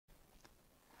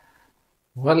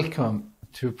Welcome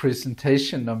to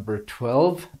presentation number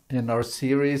 12 in our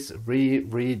series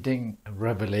Rereading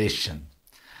Revelation.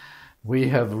 We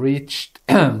have reached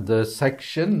the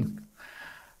section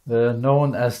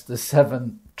known as the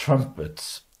seven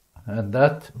trumpets, and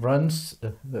that runs,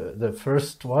 the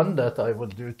first one that I will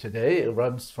do today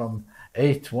runs from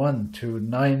 8:1 to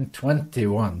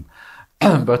 9:21,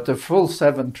 but the full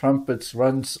seven trumpets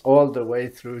runs all the way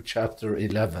through chapter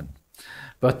 11.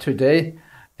 But today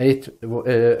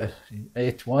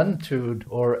 8:1 to,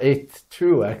 or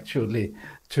 8:2 actually,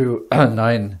 to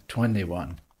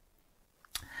 9:21.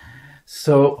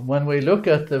 So when we look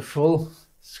at the full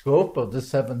scope of the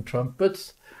seven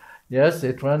trumpets, yes,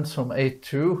 it runs from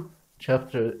 8:2,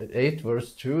 chapter 8,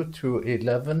 verse 2, to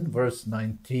 11, verse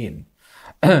 19,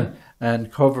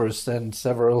 and covers then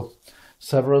several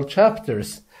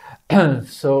chapters.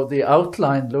 So the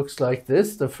outline looks like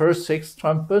this. The first six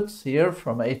trumpets here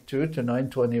from 8:2 to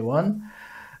 9:21.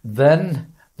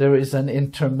 Then there is an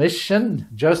intermission,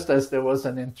 just as there was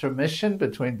an intermission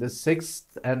between the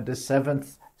sixth and the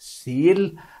seventh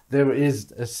seal. There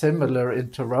is a similar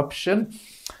interruption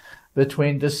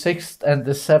between the sixth and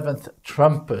the seventh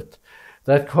trumpet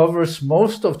that covers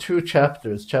most of two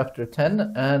chapters, chapter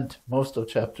 10 and most of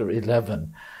chapter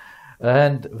 11.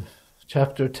 And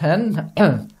chapter 10,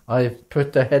 I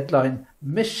put the headline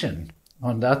Mission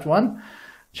on that one.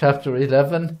 Chapter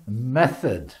 11,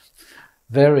 Method.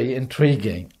 Very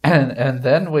intriguing. And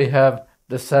then we have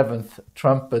the seventh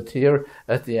trumpet here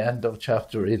at the end of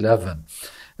chapter 11.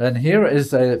 And here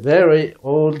is a very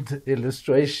old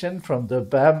illustration from the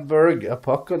Bamberg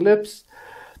Apocalypse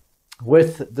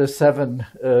with the seven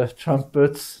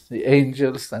trumpets, the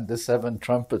angels and the seven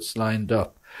trumpets lined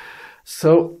up.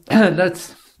 So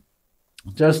let's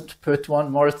just put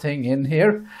one more thing in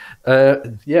here.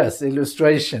 Yes,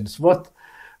 illustrations. What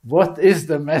is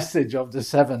the message of the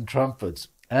seven trumpets?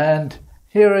 And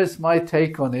here is my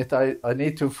take on it. I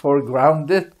need to foreground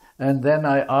it, and then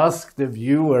I ask the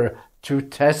viewer to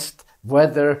test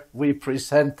whether we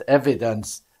present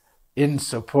evidence in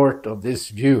support of this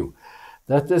view.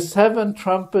 That the seven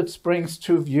trumpets brings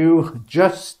to view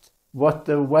just what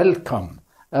the welcome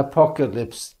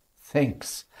apocalypse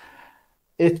thinks.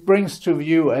 It brings to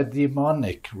view a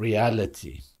demonic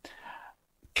reality.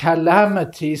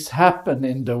 Calamities happen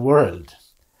in the world.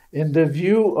 In the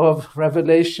view of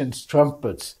Revelation's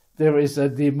trumpets, there is a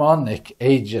demonic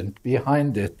agent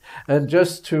behind it. And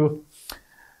just to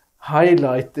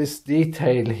highlight this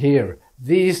detail here,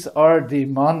 these are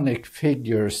demonic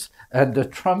figures, and the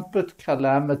trumpet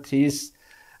calamities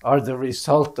are the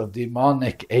result of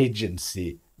demonic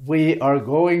agency. We are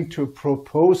going to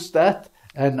propose that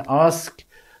and ask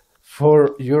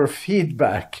for your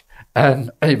feedback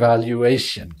and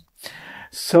evaluation.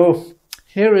 So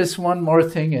here is one more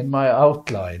thing in my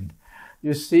outline.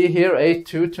 You see here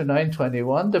 8:2 to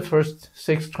 9:21, the first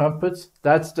six trumpets.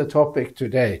 That's the topic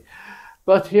today.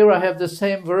 But here I have the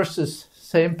same verses,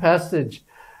 same passage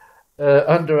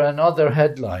under another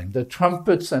headline, the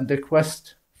trumpets and the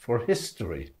quest for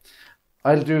history.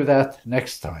 I'll do that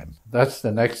next time. That's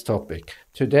the next topic.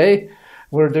 Today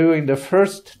we're doing the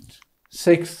first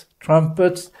six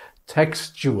trumpets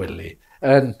textually,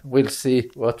 and we'll see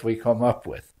what we come up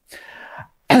with.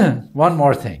 One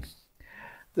more thing.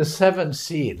 The seven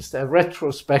seals, the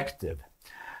retrospective.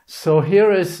 So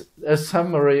here is a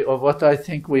summary of what I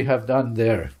think we have done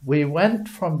there. We went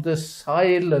from the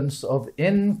silence of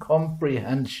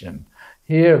incomprehension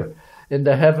here in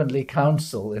the heavenly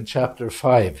council in chapter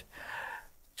 5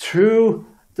 to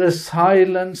the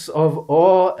silence of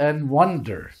awe and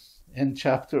wonder in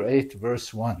chapter 8,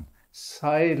 verse 1.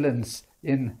 Silence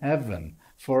in heaven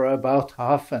for about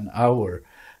half an hour.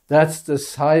 That's the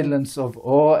silence of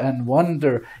awe and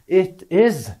wonder. It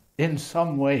is, in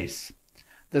some ways,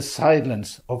 the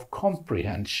silence of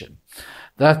comprehension.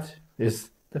 That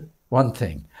is the one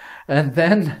thing. And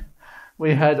then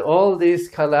we had all these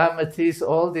calamities,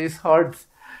 all these hard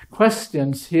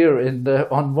questions here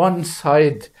on one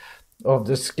side of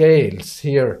the scales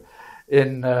here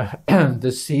in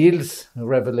the seals,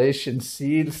 Revelation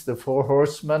seals, the four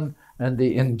horsemen, and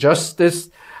the injustice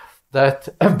that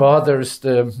bothers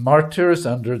the martyrs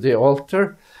under the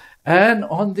altar. And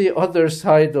on the other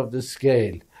side of the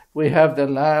scale, we have the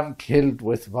Lamb killed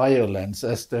with violence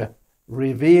as the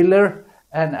revealer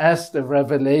and as the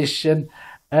revelation,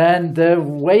 and the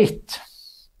weight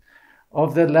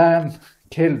of the Lamb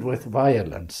killed with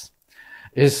violence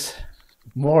is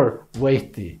more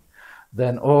weighty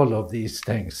than all of these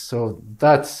things. So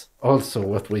that's also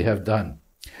what we have done.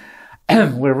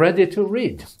 We're ready to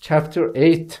read chapter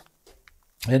 8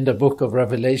 in the book of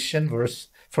Revelation,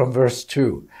 from verse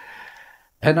 2.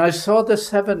 And I saw the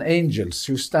 7 angels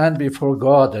who stand before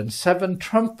God, and 7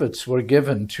 trumpets were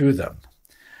given to them.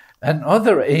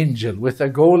 Another angel with a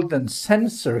golden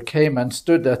censer came and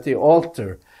stood at the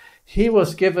altar. He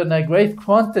was given a great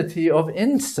quantity of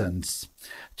incense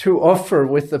to offer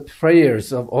with the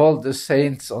prayers of all the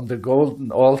saints on the golden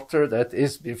altar that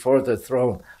is before the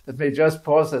throne. Let me just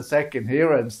pause a second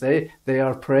here and say they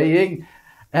are praying,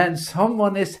 and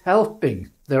someone is helping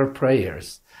their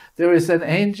prayers. There is an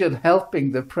angel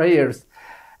helping the prayers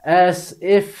as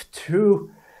if to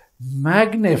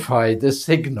magnify the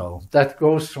signal that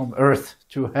goes from earth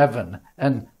to heaven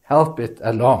and help it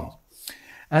along.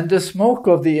 And the smoke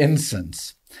of the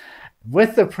incense,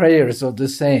 with the prayers of the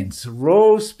saints,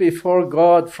 rose before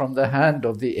God from the hand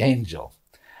of the angel.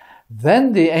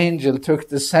 Then the angel took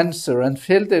the censer and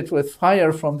filled it with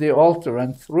fire from the altar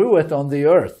and threw it on the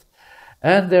earth.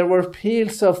 And there were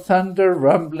peals of thunder,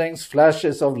 rumblings,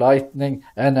 flashes of lightning,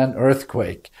 and an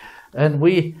earthquake. And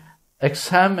we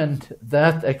examined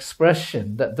that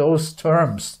expression, those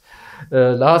terms,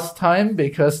 last time,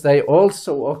 because they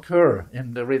also occur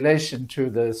in the relation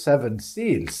to the 7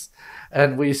 seals.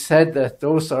 And we said that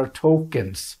those are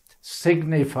tokens,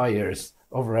 signifiers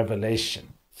of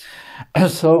revelation.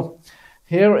 So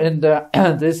here in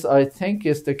this, I think,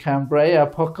 is the Cambrai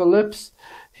Apocalypse.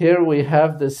 Here we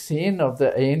have the scene of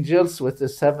the angels with the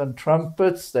 7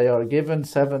 trumpets. They are given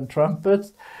 7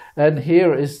 trumpets. And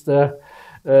here is the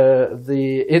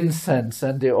incense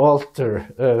and the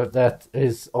altar that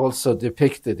is also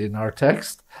depicted in our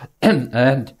text.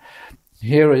 And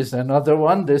here is another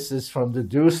one. This is from the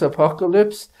Deus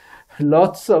Apocalypse.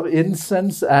 Lots of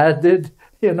incense added.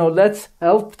 Let's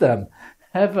help them.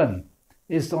 Heaven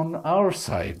is on our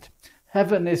side.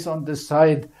 Heaven is on the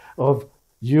side of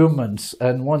humans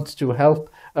and wants to help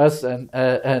us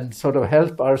and sort of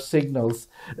help our signals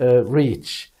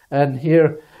reach. And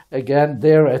here again,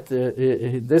 there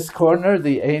in this corner,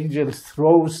 the angel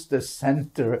throws the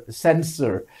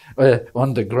censer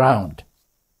on the ground.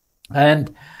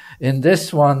 And in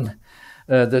this one,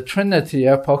 the Trinity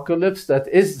Apocalypse, that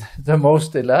is the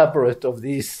most elaborate of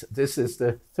these. This is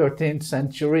the 13th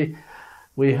century.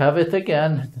 We have it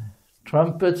again.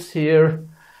 Trumpets here,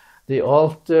 the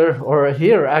altar, or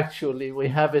here actually we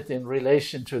have it in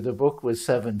relation to the book with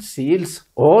 7 seals.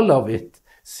 All of it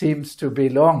seems to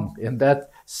belong in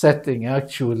that setting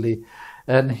actually.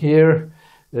 And here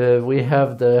we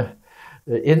have the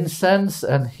incense,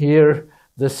 and here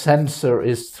the censer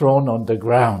is thrown on the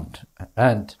ground,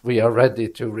 and we are ready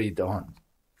to read on.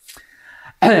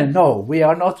 No, we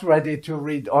are not ready to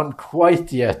read on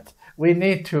quite yet. We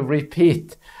need to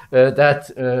repeat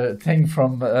that thing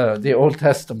from the Old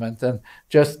Testament and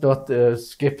just not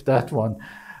skip that one.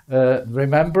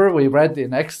 Remember, we read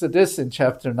in Exodus in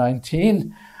chapter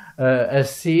 19, a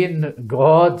scene,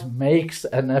 God makes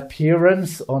an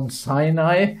appearance on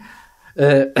Sinai.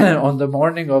 On the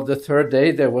morning of the 3rd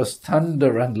day, there was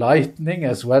thunder and lightning,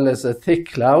 as well as a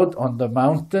thick cloud on the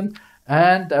mountain,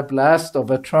 and a blast of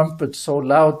a trumpet so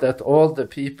loud that all the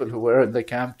people who were in the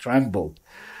camp trembled.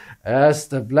 As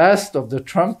the blast of the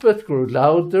trumpet grew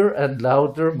louder and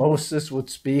louder, Moses would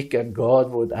speak and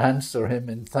God would answer him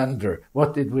in thunder.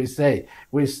 What did we say?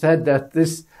 We said that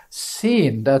this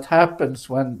scene that happens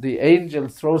when the angel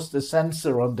throws the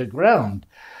censer on the ground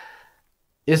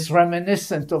is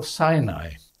reminiscent of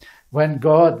Sinai, when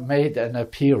God made an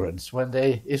appearance, when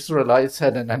the Israelites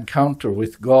had an encounter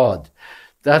with God.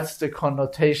 That's the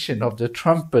connotation of the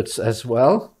trumpets as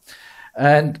well.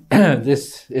 And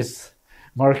this is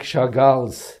Marc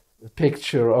Chagall's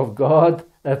picture of God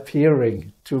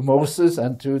appearing to Moses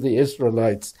and to the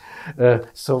Israelites.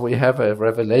 So we have a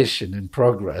revelation in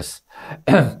progress.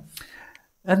 And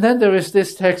then there is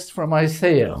this text from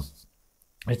Isaiah.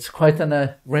 It's quite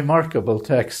a remarkable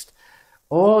text.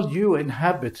 All you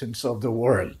inhabitants of the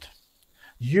world,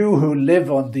 you who live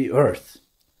on the earth,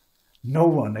 no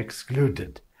one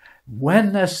excluded,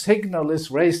 when a signal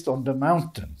is raised on the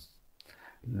mountain,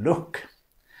 look.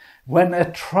 When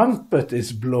a trumpet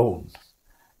is blown,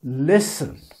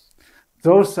 listen.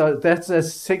 That's a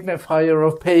signifier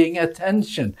of paying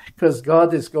attention, because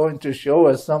God is going to show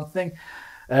us something.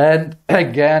 And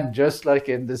again, just like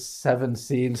in the 7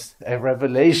 seals, a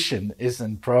revelation is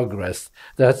in progress.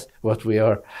 That's what we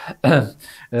are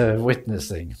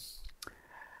witnessing.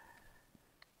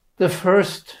 The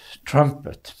first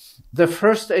trumpet. The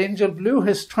first angel blew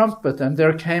his trumpet, and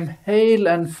there came hail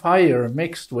and fire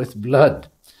mixed with blood.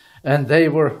 And they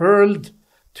were hurled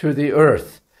to the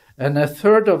earth, and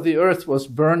 1/3 of the earth was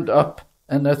burned up,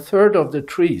 and 1/3 of the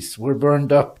trees were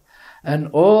burned up, and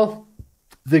all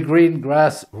the green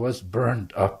grass was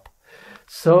burned up.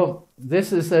 So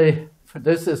this is a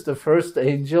This is the first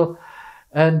angel.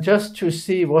 And just to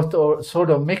see what sort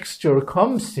of mixture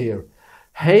comes here,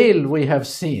 hail we have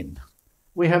seen.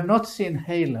 We have not seen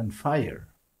hail and fire.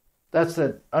 That's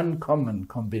an uncommon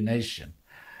combination.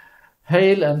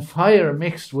 Hail and fire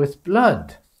mixed with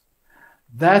blood.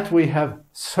 That we have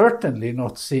certainly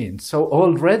not seen. So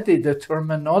already the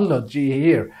terminology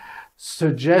here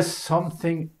suggests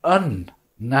something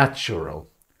unnatural.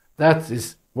 That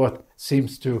is what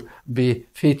seems to be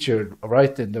featured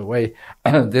right in the way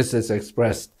this is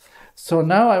expressed. So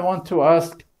now I want to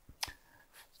ask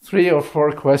 3 or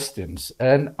 4 questions,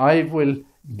 and I will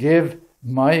give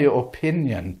my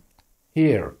opinion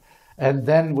here, and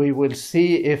then we will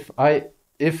see if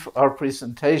our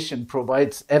presentation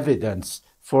provides evidence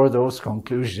for those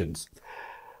conclusions.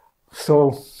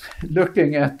 So,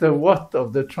 looking at the what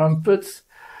of the trumpets,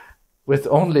 with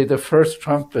only the first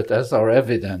trumpet as our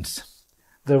evidence,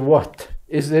 the what,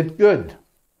 is it good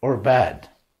or bad?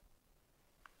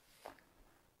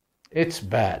 It's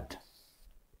bad.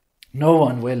 No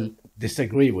one will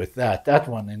disagree with that. That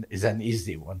one is an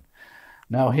easy one.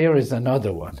 Now here is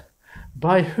another one.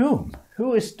 By whom?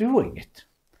 Who is doing it?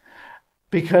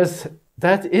 Because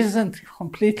that isn't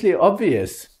completely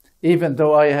obvious, even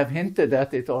though I have hinted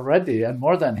at it already, and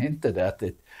more than hinted at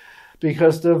it,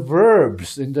 because the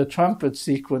verbs in the trumpet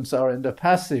sequence are in the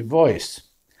passive voice,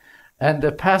 and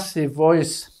the passive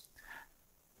voice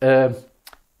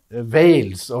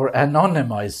veils or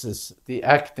anonymizes the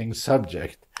acting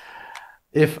subject.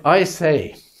 If I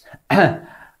say,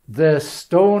 the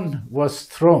stone was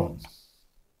thrown,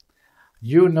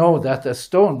 you know that a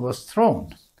stone was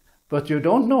thrown, but you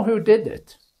don't know who did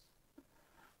it.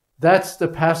 That's the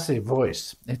passive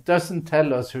voice. It doesn't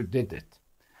tell us who did it.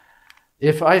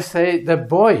 If I say the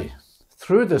boy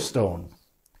threw the stone,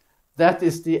 that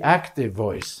is the active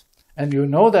voice. And you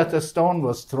know that a stone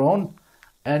was thrown,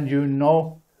 and you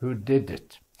know who did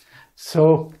it.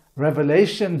 So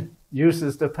Revelation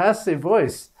uses the passive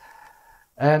voice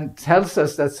and tells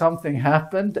us that something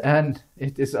happened, and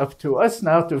it is up to us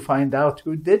now to find out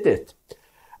who did it.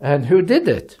 And who did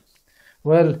it?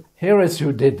 Well, here is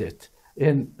who did it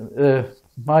in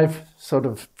my sort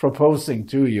of proposing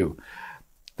to you,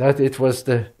 that it was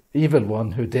the evil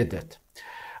one who did it.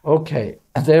 Okay,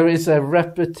 there is a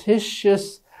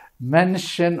repetitious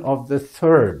mention of the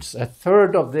thirds, a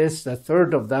third of this, a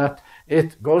third of that.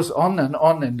 It goes on and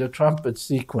on in the trumpet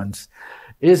sequence.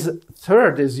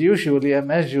 Third is usually a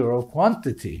measure of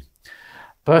quantity,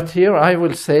 but here I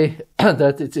will say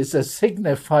that it is a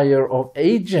signifier of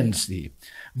agency,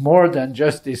 more than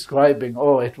just describing,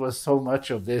 oh, it was so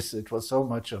much of this, it was so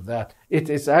much of that. It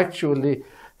is actually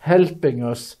helping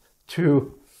us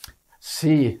to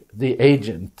see the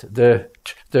agent, the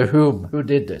who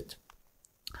did it.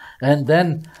 And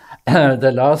then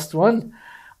the last one,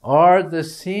 are the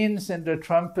scenes in the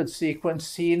trumpet sequence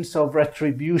scenes of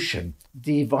retribution,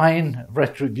 divine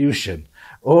retribution,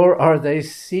 or are they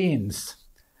scenes,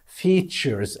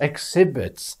 features,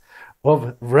 exhibits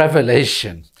of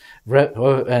revelation?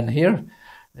 And here,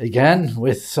 again,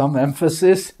 with some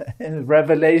emphasis,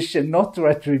 revelation, not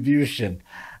retribution,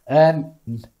 and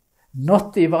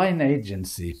not divine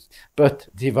agency, but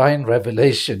divine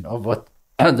revelation of what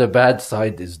the bad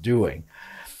side is doing.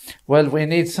 Well, we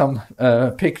need some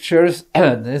pictures.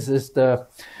 This is the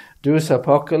Deus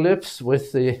Apocalypse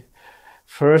with the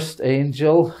first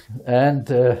angel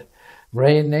and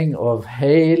raining of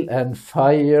hail and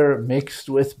fire mixed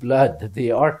with blood.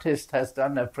 The artist has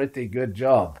done a pretty good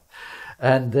job.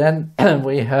 And then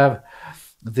we have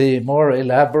the more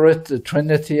elaborate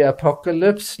Trinity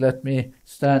Apocalypse. Let me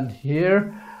stand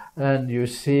here, and you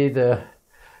see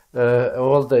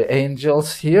all the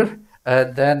angels here.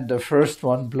 And then the first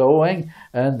one blowing,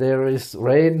 and there is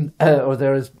rain, or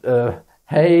there is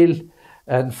hail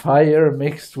and fire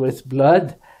mixed with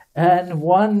blood, and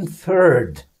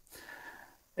 1/3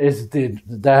 is the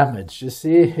damage. You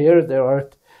see here there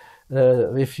are,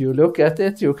 if you look at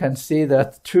it, you can see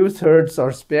that 2/3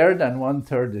 are spared and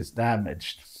 1/3 is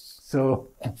damaged. So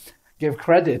give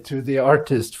credit to the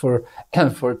artist for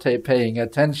paying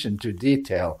attention to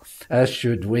detail, as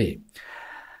should we.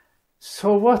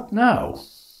 So what now?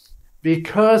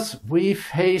 Because we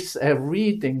face a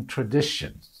reading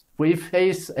tradition. We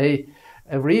face a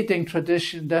reading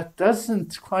tradition that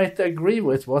doesn't quite agree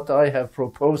with what I have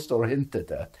proposed or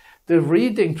hinted at. The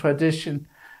reading tradition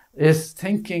is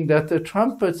thinking that the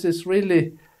trumpets is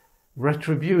really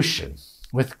retribution,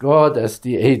 with God as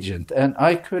the agent. And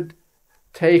I could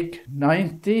take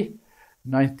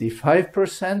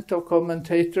 95% of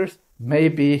commentators,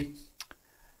 maybe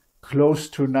close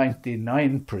to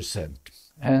 99%,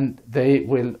 and they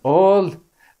will all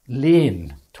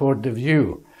lean toward the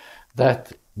view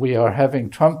that we are having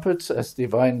trumpets as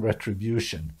divine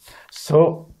retribution.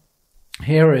 So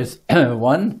here is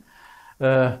one,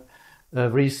 a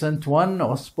recent one,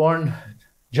 Osborne,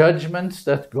 judgments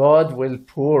that God will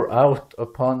pour out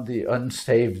upon the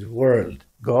unsaved world.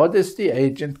 God is the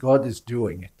agent, God is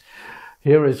doing it.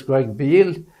 Here is Greg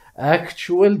Beale,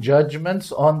 actual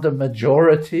judgments on the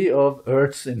majority of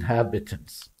Earth's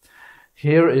inhabitants.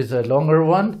 Here is a longer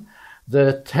one.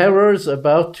 The terrors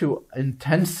about to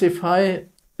intensify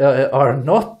are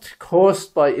not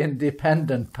caused by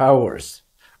independent powers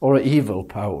or evil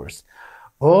powers.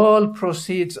 All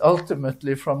proceeds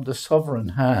ultimately from the sovereign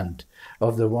hand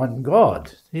of the one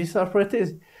God. These are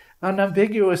pretty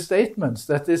unambiguous statements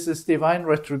that this is divine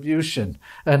retribution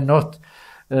and not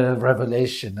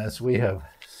revelation, as we have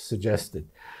suggested.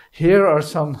 Here are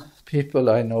some people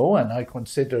I know, and I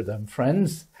consider them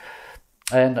friends,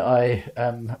 and I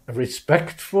am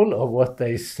respectful of what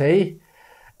they say,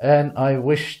 and I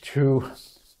wish to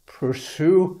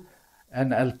pursue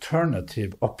an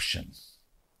alternative option.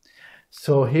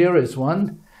 So here is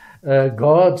one,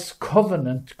 God's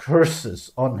covenant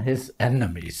curses on his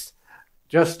enemies.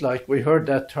 Just like we heard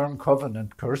that term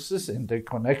covenant curses in the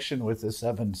connection with the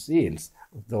seven seals.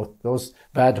 Those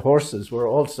bad horses were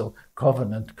also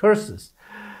covenant curses.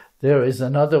 There is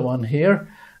another one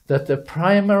here, that the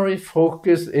primary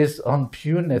focus is on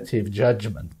punitive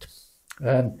judgment.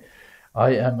 And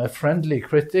I am a friendly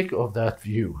critic of that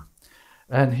view.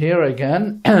 And here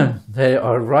again, they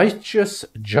are righteous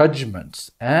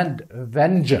judgments and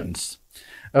vengeance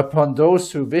upon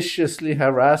those who viciously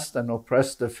harass and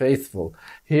oppress the faithful.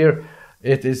 Here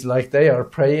it is like they are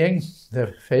praying,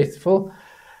 the faithful,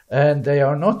 and they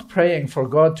are not praying for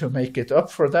God to make it up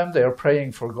for them. They are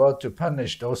praying for God to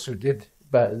punish those who did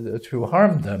to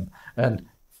harm them, and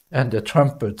the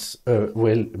trumpets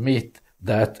will meet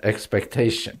that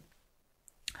expectation.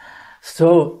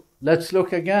 So let's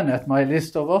look again at my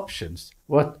list of options.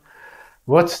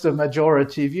 What's the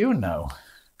majority view now?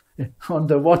 On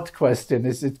the what question,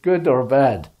 is it good or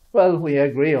bad? Well, we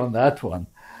agree on that one.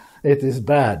 It is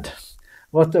bad.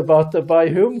 What about the by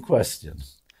whom question?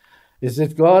 Is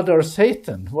it God or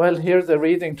Satan? Well, here the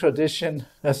reading tradition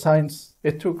assigns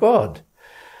it to God.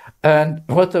 And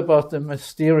what about the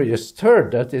mysterious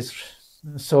third that is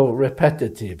so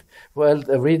repetitive? Well,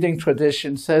 the reading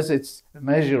tradition says it's a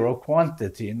measure of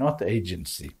quantity, not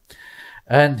agency.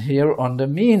 And here on the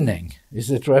meaning,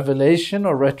 is it revelation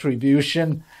or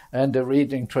retribution? And the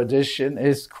reading tradition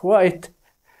is quite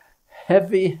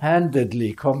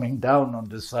heavy-handedly coming down on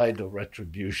the side of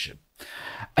retribution.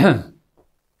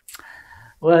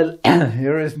 Well,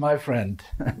 here is my friend.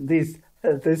 This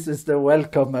is the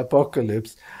welcome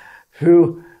apocalypse,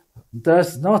 who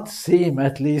does not seem,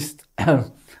 at least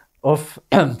of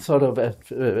sort of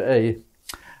a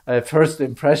first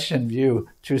impression view,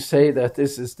 to say that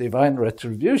this is divine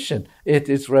retribution. It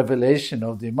is revelation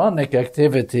of demonic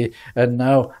activity, and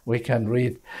now we can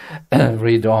read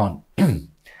on.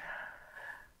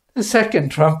 The second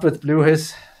trumpet blew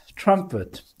his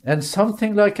trumpet, and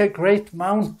something like a great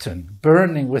mountain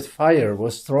burning with fire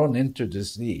was thrown into the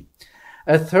sea.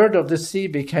 A third of the sea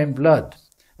became blood.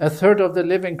 A third of the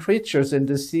living creatures in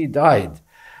the sea died,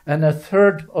 and a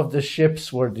third of the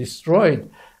ships were destroyed.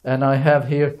 And I have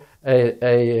here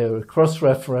a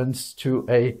cross-reference to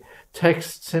a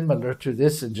text similar to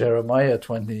this in Jeremiah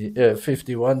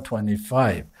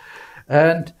 51:25.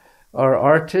 And our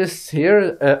artists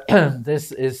here,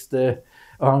 this is the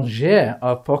Angers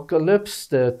apocalypse,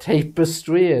 the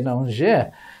tapestry in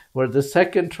Angers, where the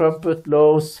second trumpet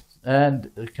blows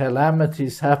and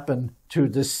calamities happen to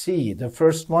the sea. The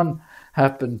first one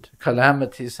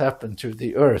calamities happened to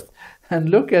the earth. And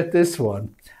look at this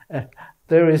one.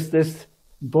 There is this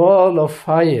ball of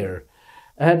fire,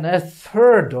 and a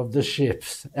third of the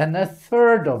ships, and a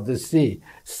third of the sea.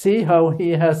 See how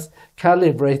he has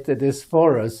calibrated this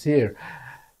for us here.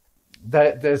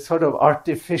 The sort of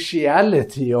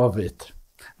artificiality of it,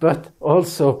 but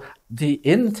also the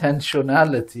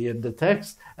intentionality in the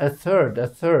text. A third, a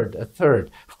third, a third.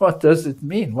 What does it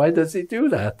mean? Why does he do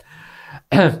that?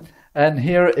 And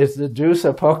here is the Jews'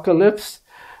 apocalypse,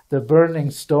 the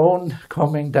burning stone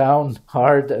coming down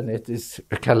hard, and it is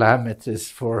calamities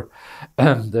for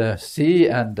the sea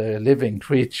and the living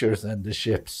creatures and the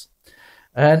ships.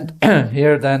 And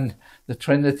here then the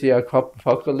Trinity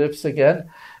apocalypse again,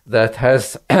 that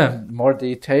has more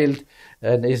detailed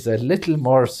and is a little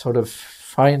more sort of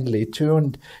finely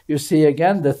tuned. You see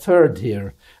again the third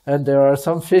here, and there are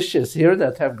some fishes here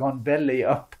that have gone belly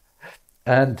up,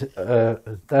 and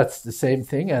that's the same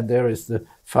thing, and there is the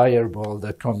fireball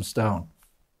that comes down.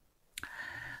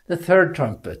 The third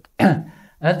trumpet.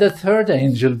 And the third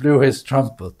angel blew his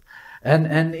trumpet, and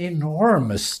an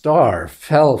enormous star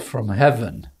fell from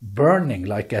heaven, burning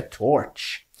like a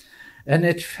torch. And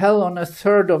it fell on a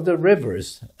third of the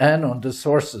rivers and on the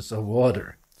sources of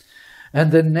water.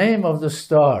 And the name of the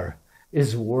star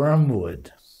is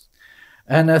wormwood.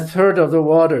 And a third of the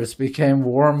waters became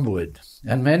wormwood,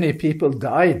 and many people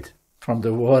died from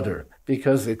the water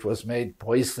because it was made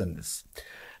poisonous.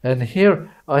 And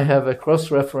here I have a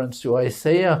cross-reference to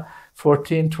Isaiah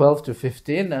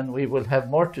 14:12-15, and we will have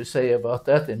more to say about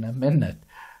that in a minute.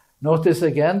 Notice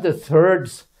again the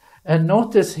thirds, and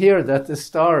notice here that the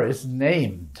star is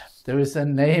named. There is a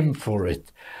name for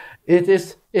it.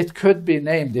 It could be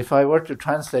named, if I were to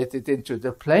translate it into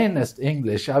the plainest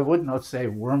English, I would not say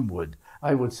wormwood,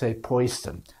 I would say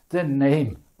poison. The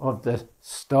name of the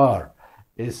star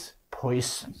is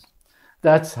poison.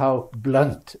 That's how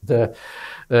blunt the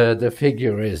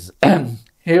figure is.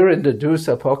 Here in the Deus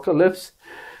Apocalypse,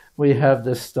 we have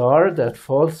the star that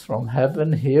falls from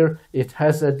heaven. Here it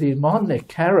has a demonic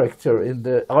character in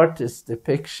the artist's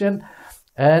depiction,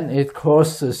 and it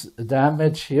causes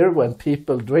damage here. When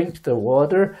people drink the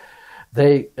water,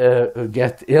 they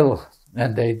get ill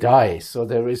and they die. So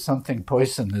there is something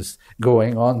poisonous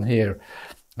going on here.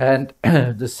 And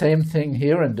the same thing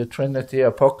here in the Trinity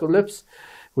Apocalypse.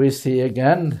 We see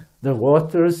again the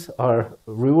waters are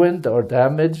ruined or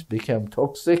damaged, become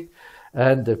toxic,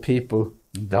 and the people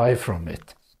die from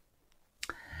it.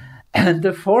 And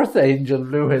the fourth angel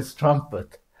blew his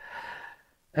trumpet,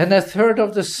 and a third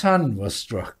of the sun was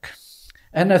struck,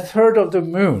 and a third of the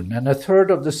moon, and a third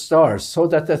of the stars, so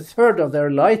that a third of their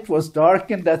light was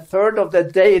darkened, a third of the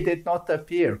day did not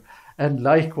appear, and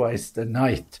likewise the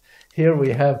night. Here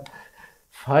we have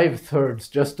 5/3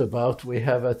 just about. We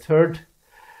have a third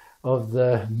of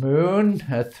the moon,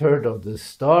 a third of the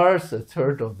stars, a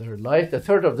third of their light, a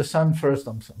third of the sun first,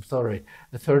 I'm sorry,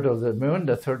 a third of the moon,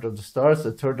 a third of the stars,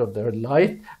 a third of their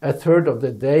light, a third of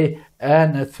the day,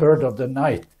 and a third of the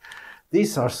night.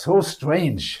 These are so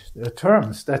strange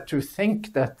terms that to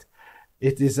think that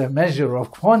it is a measure of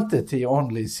quantity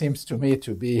only seems to me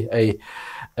to be a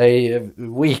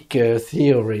weak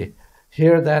theory.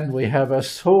 Here then we have a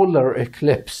solar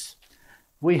eclipse.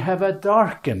 We have a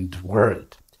darkened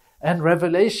world. And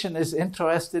Revelation is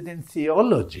interested in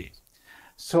theology.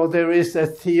 So there is a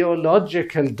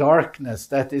theological darkness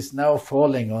that is now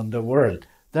falling on the world.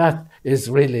 That is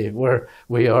really where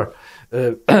we are,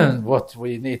 what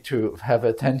we need to have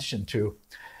attention to.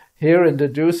 Here in the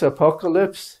Deus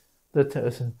Apocalypse,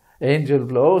 the angel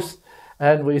blows,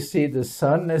 and we see the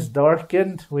sun is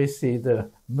darkened, we see the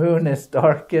moon is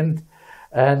darkened,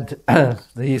 and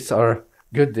these are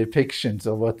good depictions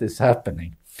of what is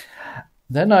happening.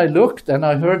 Then I looked and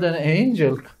I heard an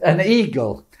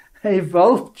eagle, a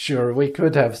vulture, we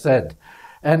could have said.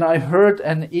 And I heard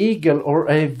an eagle or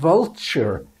a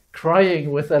vulture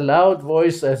crying with a loud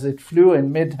voice as it flew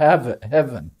in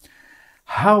mid-heaven.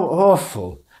 How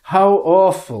awful, how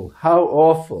awful, how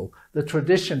awful. The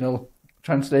traditional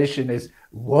translation is,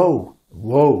 woe,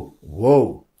 woe,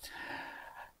 woe.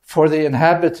 For the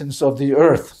inhabitants of the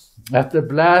earth, at the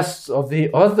blasts of the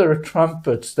other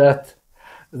trumpets that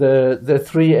the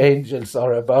three angels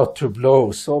are about to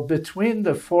blow. So between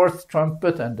the fourth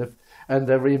trumpet and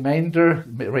the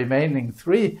remaining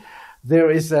three,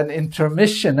 there is an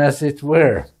intermission, as it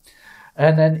were,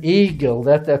 and an eagle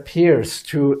that appears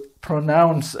to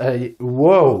pronounce a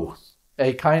woe,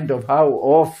 a kind of how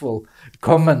awful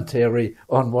commentary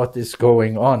on what is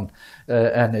going on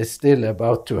and is still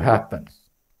about to happen.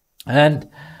 And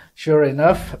sure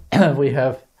enough, we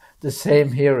have the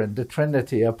same here in the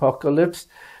Trinity Apocalypse,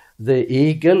 the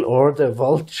eagle or the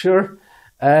vulture,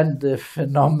 and the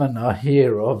phenomena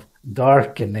here of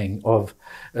darkening of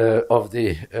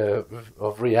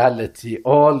reality.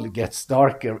 All gets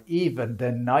darker, even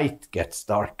the night gets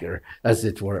darker, as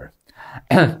it were.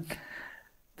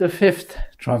 The fifth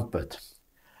trumpet,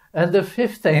 and the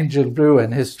fifth angel blew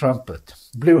his trumpet,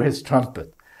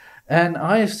 and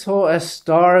I saw a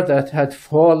star that had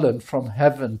fallen from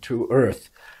heaven to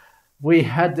earth. We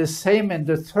had the same in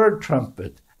the third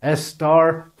trumpet, a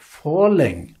star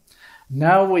falling.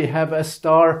 Now we have a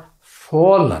star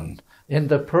fallen in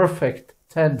the perfect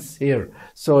tense here.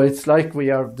 So it's like we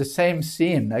are the same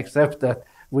scene, except that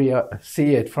we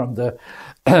see it from the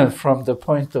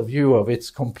point of view of its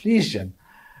completion.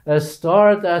 A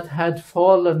star that had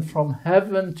fallen from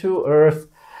heaven to earth,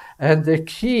 and the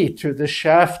key to the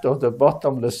shaft of the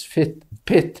bottomless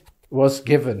pit was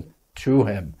given to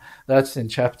him. That's in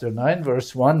chapter 9,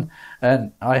 verse 1.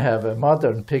 And I have a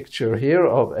modern picture here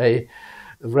of a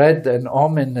red and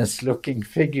ominous looking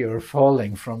figure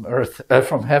falling from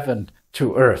heaven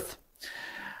to earth.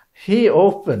 he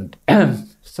opened.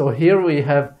 So here we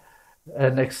have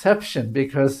an exception,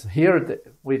 because here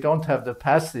we don't have the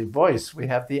passive voice, we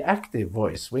have the active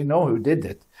voice. We know who did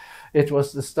it. It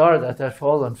was the star that had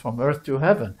fallen from earth to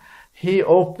heaven. He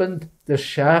opened the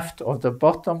shaft of the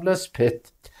bottomless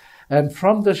pit, and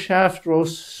from the shaft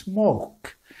rose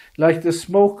smoke, like the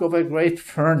smoke of a great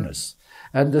furnace,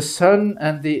 and the sun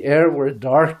and the air were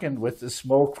darkened with the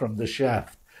smoke from the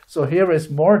shaft. So here is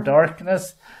more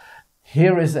darkness.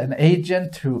 Here is an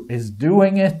agent who is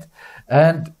doing it,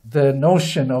 and the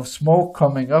notion of smoke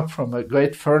coming up from a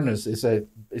great furnace is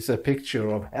a picture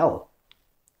of hell.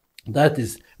 That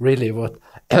is really what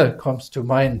comes to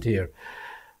mind here.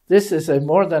 This is a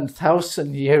more than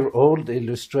 1,000-year-old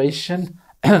illustration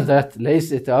that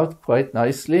lays it out quite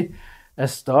nicely. A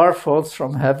star falls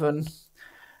from heaven.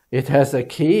 It has a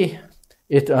key.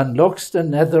 It unlocks the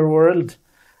netherworld,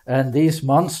 and these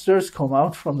monsters come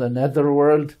out from the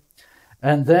netherworld.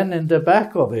 And then in the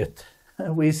back of it,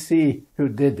 we see who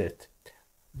did it.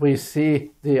 We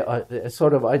see the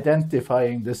sort of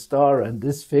identifying the star and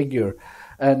this figure,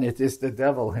 and it is the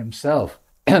devil himself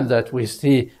that we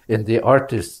see in the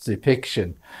artist's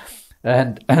depiction.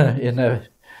 And in a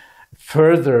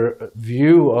further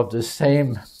view of the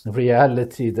same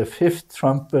reality, the fifth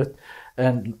trumpet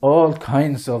and all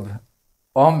kinds of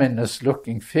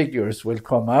ominous-looking figures will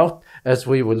come out, as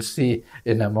we will see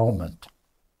in a moment.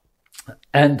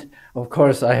 And, of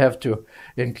course, I have to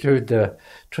include the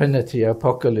Trinity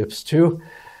Apocalypse too.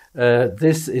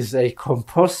 This is a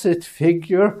composite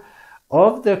figure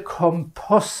of the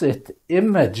composite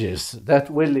images that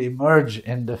will emerge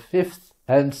in the fifth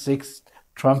and sixth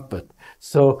trumpet.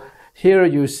 So here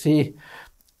you see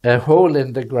a hole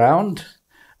in the ground,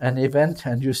 an event,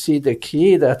 and you see the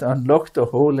key that unlocked the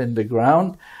hole in the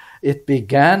ground. It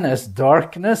began as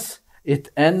darkness.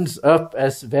 It ends up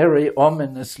as very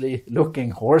ominously looking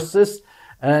horses,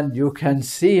 and you can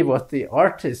see what the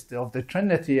artist of the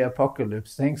Trinity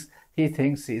Apocalypse thinks. He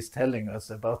thinks he's telling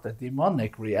us about the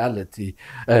demonic reality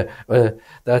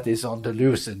that is on the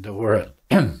loose in the world.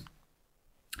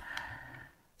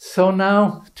 So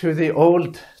now to the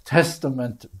Old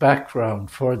Testament background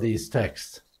for these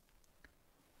texts.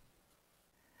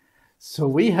 So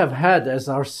we have had as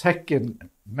our second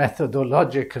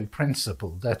methodological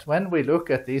principle that when we look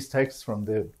at these texts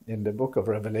in the book of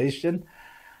Revelation,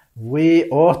 we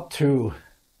ought to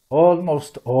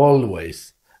almost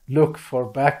always look for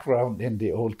background in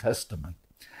the Old Testament.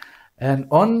 And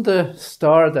on the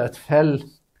star that fell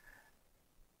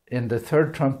in the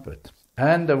third trumpet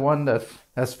and the one that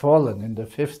has fallen in the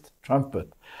fifth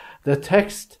trumpet, the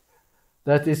text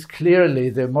that is clearly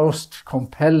the most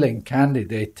compelling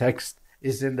candidate text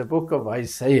is in the book of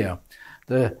Isaiah,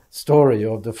 the story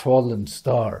of the fallen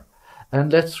star.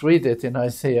 And let's read it in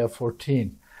Isaiah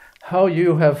 14. How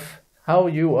you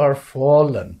are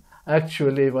fallen.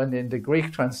 Actually, when in the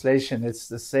Greek translation, it's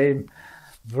the same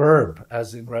verb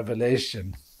as in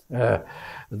Revelation. Here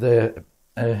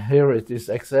it is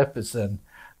exepisen,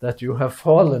 that you have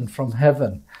fallen from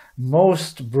heaven,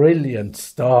 most brilliant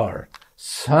star,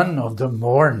 son of the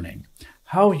morning.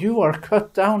 How you are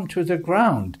cut down to the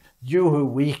ground, you who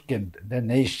weakened the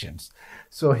nations.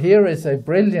 So here is a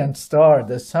brilliant star,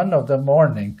 the son of the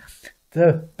morning,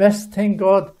 the best thing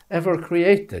God ever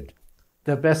created,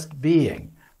 the best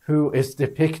being, who is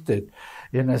depicted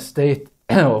in a state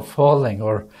of falling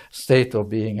or state of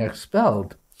being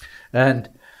expelled. And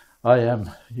I am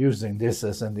using this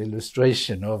as an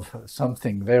illustration of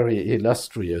something very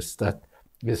illustrious that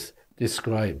is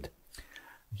described.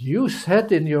 You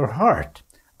said in your heart,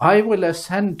 I will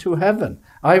ascend to heaven.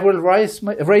 I will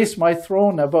raise my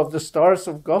throne above the stars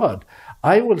of God.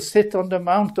 I will sit on the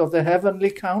mount of the heavenly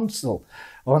council,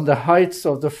 on the heights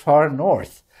of the far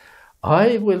north.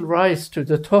 I will rise to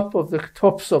the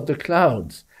tops of the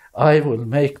clouds. I will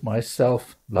make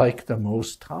myself like the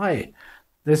Most High.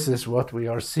 This is what we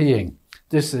are seeing.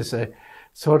 This is a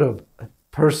sort of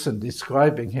person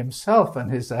describing himself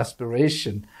and his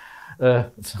aspiration.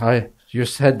 You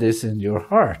said this in your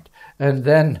heart. And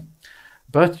then,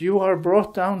 but you are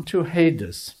brought down to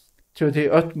Hades, to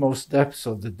the utmost depths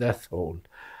of the death hole.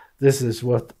 This is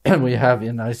what we have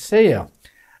in Isaiah.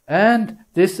 And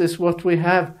this is what we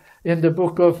have in the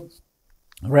book of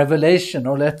Revelation,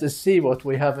 or let us see what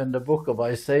we have in the book of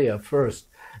Isaiah first.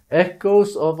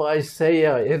 Echoes of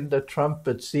Isaiah in the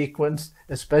trumpet sequence,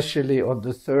 especially on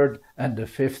the third and the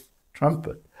fifth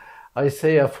trumpet.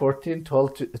 Isaiah 14,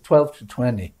 12 to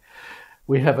 20.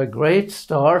 We have a great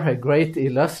star, a great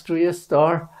illustrious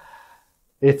star.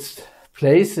 Its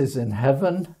place is in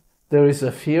heaven. There is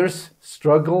a fierce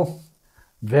struggle,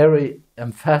 very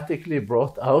emphatically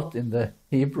brought out in the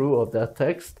Hebrew of that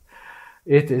text.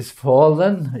 It is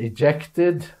fallen,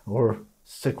 ejected, or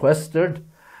sequestered.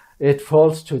 It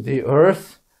falls to the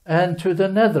earth and to the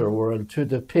netherworld, to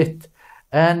the pit,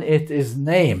 and it is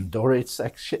named, or its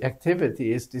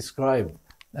activity is described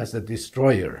as a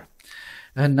destroyer.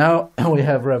 And now we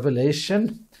have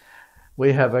Revelation.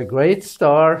 We have a great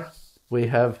star. We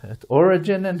have its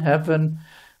origin in heaven.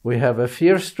 We have a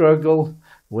fierce struggle.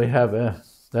 We have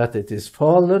that it is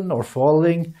fallen or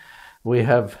falling. We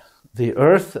have the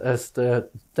earth as the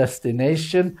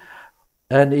destination,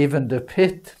 and even the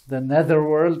pit, the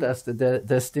netherworld, as the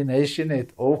destination.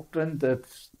 It opened the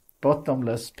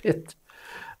bottomless pit.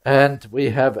 And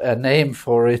we have a name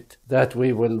for it that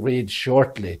we will read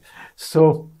shortly.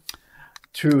 So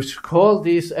to call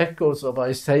these echoes of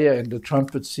Isaiah in the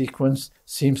trumpet sequence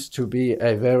seems to be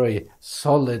a very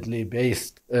solidly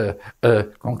based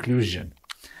conclusion.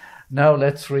 Now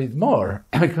let's read more,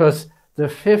 because the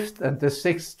fifth and the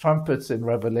sixth trumpets in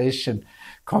Revelation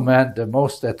command the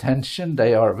most attention.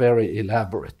 They are very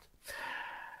elaborate.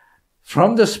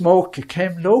 From the smoke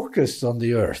came locusts on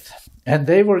the earth, and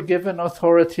they were given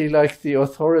authority like the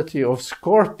authority of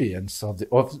scorpions of the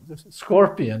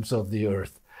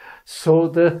earth. So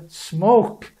the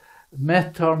smoke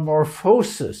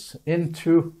metamorphoses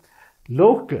into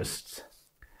locusts,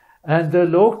 and the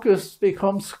locusts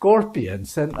become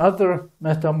scorpions and other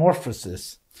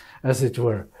metamorphoses, as it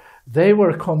were. They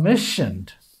were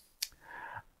commissioned.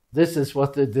 This is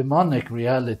what the demonic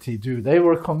reality do. They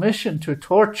were commissioned to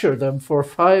torture them for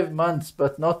 5 months,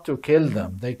 but not to kill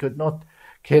them. They could not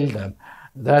kill them.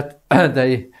 That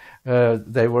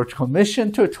they were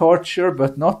commissioned to torture,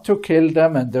 but not to kill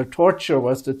them, and their torture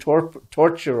was the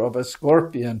torture of a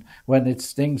scorpion when it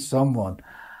stings someone.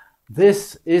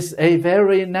 This is a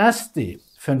very nasty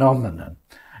phenomenon.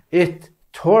 It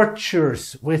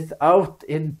tortures without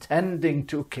intending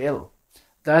to kill.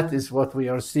 That is what we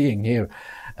are seeing here.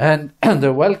 And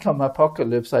the welcome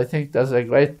apocalypse, I think, does a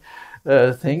great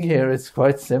thing here. It's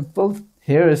quite simple.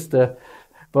 Here is the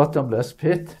bottomless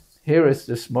pit. Here is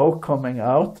the smoke coming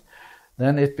out.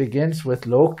 Then it begins with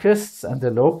locusts, and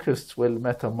the locusts will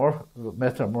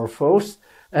metamorphose.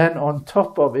 And on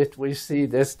top of it, we see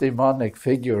this demonic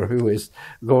figure who is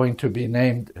going to be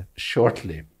named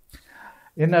shortly.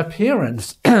 In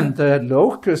appearance, the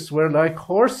locusts were like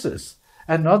horses,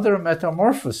 another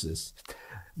metamorphosis,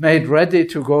 made ready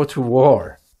to go to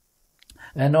war.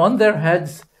 And on their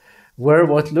heads were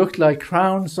what looked like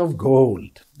crowns of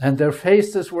gold, and their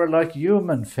faces were like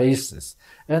human faces,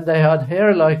 and they had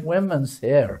hair like women's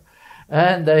hair,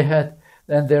 and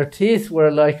their teeth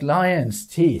were like lions'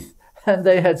 teeth, and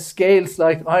they had scales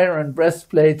like iron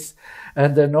breastplates,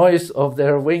 and the noise of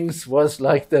their wings was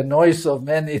like the noise of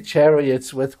many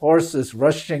chariots with horses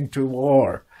rushing to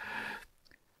war.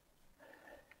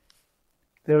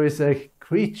 There is a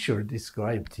creature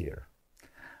described here,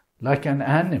 like an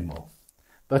animal,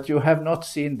 but you have not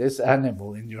seen this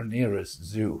animal in your nearest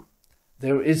zoo.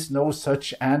 There is no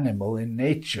such animal in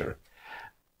nature.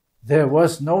 There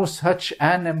was no such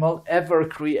animal ever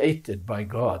created by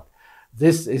God.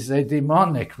 This is a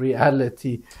demonic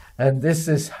reality, and this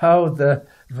is how the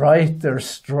writer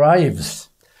strives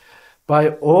by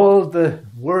all the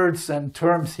words and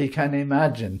terms he can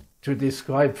imagine to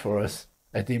describe for us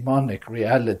a demonic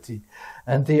reality.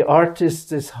 And the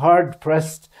artist is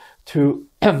hard-pressed to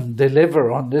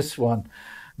deliver on this one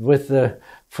with the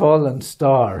fallen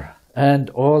star and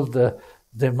all the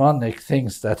demonic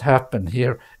things that happen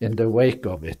here in the wake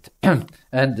of it.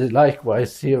 And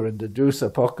likewise here in the Deus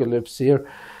Apocalypse here,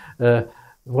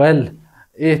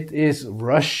 it is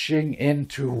rushing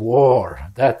into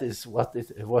war. That is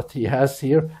what he has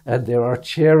here. And there are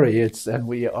chariots, and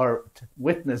we are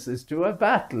witnesses to a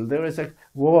battle. There is a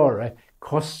war, a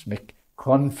cosmic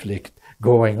conflict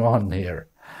going on here.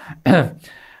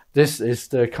 This is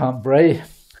the Cambrai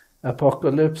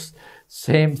Apocalypse.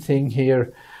 Same thing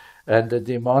here. And the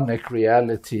demonic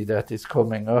reality that is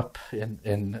coming up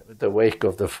in the wake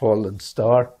of the fallen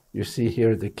star. You see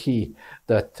here the key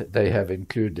that they have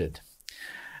included.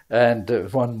 And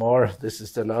one more, this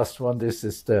is the last one. This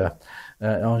is the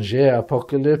Angers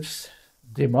Apocalypse,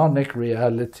 demonic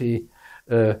reality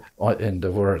in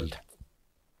the world.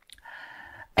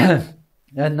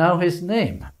 And now his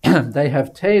name. They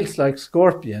have tails like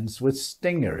scorpions with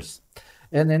stingers.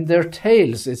 And in their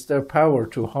tails is their power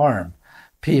to harm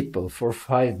people for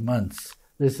 5 months.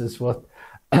 This is what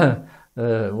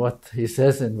he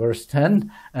says in verse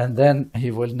 10, and then he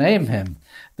will name him.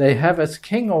 They have as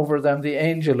king over them the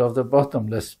angel of the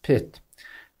bottomless pit.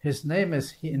 His name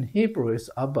is, in Hebrew,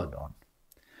 is Abbadon.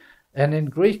 And in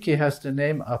Greek, he has the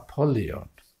name Apollyon.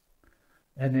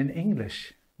 And in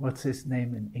English, what's his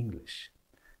name in English?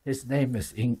 His name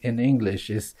is in English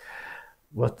is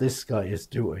what this guy is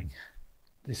doing.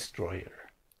 Destroyer.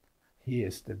 He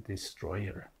is the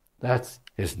destroyer. That's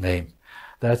his name.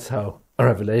 That's how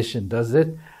Revelation does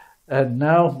it. And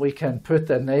now we can put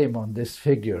a name on this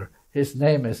figure. His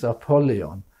name is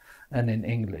Apollyon, and in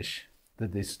English, the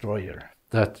destroyer.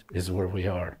 That is where we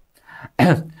are.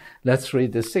 Let's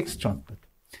read the sixth trumpet.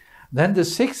 Then the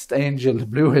sixth angel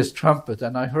blew his trumpet,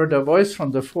 and I heard a voice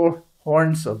from the four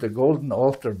horns of the golden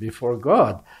altar before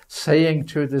God, saying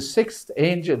to the sixth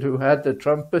angel who had the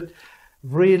trumpet,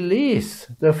 release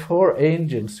the four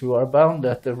angels who are bound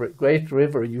at the great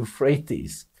river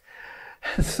Euphrates.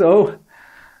 So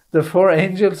the four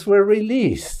angels were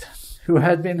released, who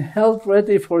had been held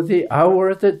ready for the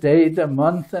hour, the day, the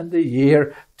month, and the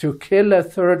year, to kill a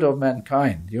third of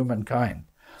mankind, humankind.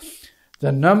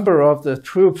 The number of the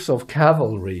troops of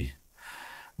cavalry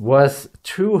was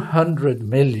 200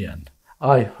 million.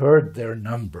 I heard their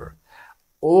number.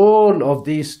 All of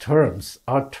these terms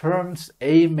are terms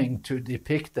aiming to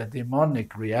depict a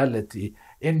demonic reality,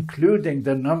 including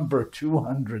the number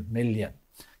 200 million,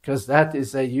 because that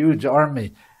is a huge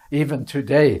army. Even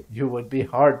today, you would be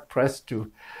hard pressed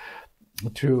to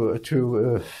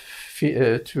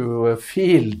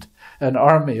field an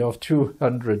army of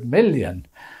 200 million.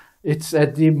 It's a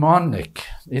demonic.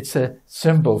 It's a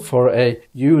symbol for a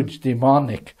huge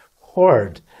demonic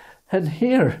horde. And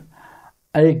here,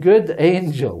 a good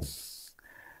angel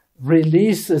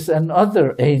releases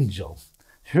another angel,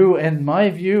 who, in my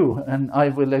view, and I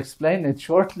will explain it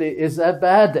shortly, is a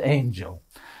bad angel.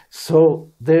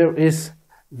 So there is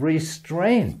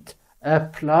restraint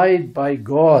applied by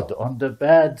God on the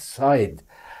bad side,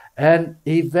 and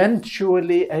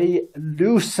eventually a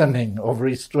loosening of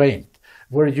restraint,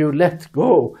 where you let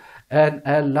go and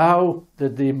allow the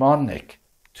demonic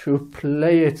to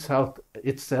play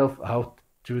itself out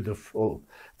to the full.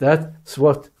 That's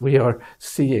what we are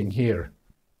seeing here.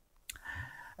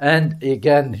 And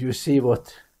again, you see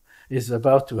what is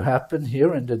about to happen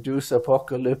here in the Deuce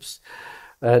Apocalypse,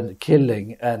 and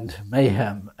killing and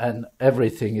mayhem, and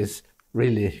everything is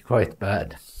really quite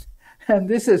bad. And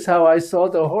this is how I saw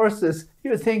the horses.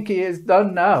 You think he is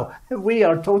done now? We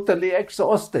are totally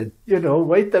exhausted.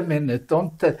 Wait a minute.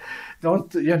 Don't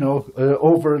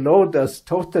overload us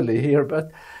totally here.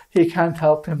 But he can't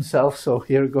help himself, so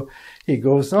he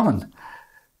goes on.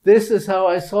 This is how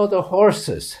I saw the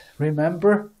horses.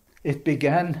 Remember, it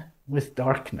began with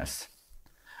darkness.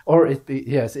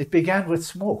 It began with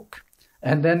smoke.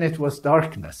 And then it was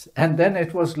darkness, and then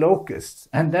it was locusts,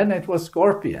 and then it was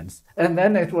scorpions, and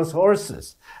then it was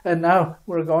horses. And now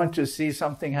we're going to see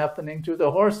something happening to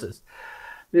the horses.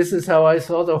 This is how I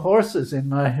saw the horses in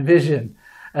my vision,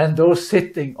 and those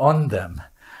sitting on them.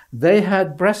 They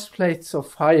had breastplates of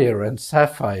fire and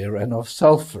sapphire and of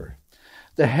sulfur.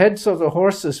 The heads of the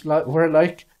horses were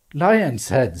like lions'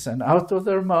 heads, and out of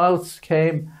their mouths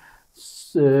came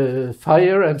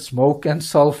fire and smoke and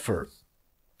sulfur.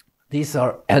 These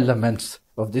are elements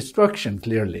of destruction,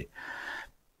 clearly.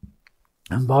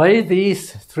 And by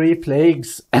these three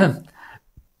plagues,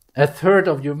 a third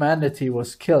of humanity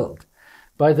was killed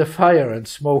by the fire and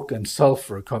smoke and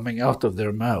sulfur coming out of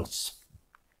their mouths.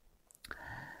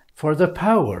 For the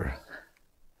power,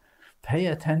 pay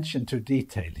attention to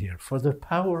detail here, for the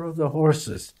power of the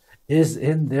horses is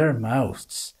in their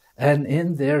mouths and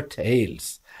in their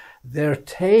tails. Their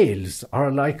tails are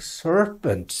like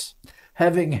serpents,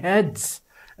 having heads,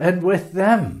 and with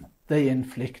them they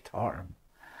inflict harm.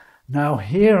 Now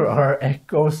here are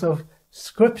echoes of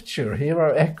Scripture. Here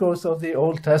are echoes of the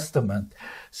Old Testament.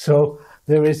 So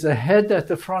there is a head at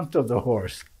the front of the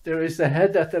horse. There is a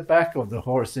head at the back of the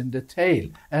horse in the tail.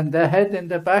 And the head in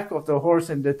the back of the horse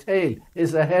in the tail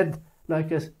is a head like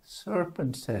a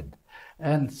serpent's head.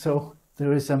 And so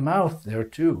there is a mouth there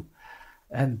too.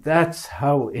 And that's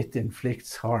how it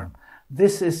inflicts harm.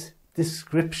 This is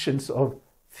descriptions of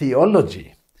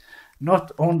theology, not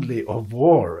only of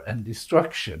war and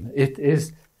destruction. It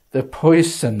is the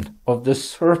poison of the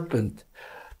serpent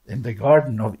in the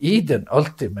Garden of Eden,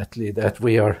 ultimately, that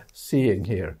we are seeing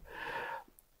here.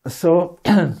 So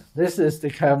this is the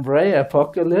Cambrai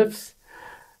Apocalypse,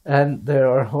 and there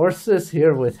are horses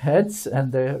here with heads,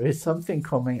 and there is something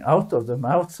coming out of the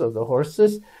mouths of the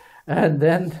horses, and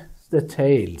then the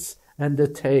tails, and the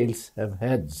tails have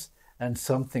heads, and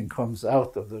something comes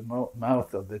out of the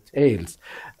mouth of the tails.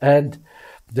 And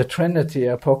the Trinity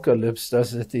Apocalypse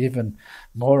does it even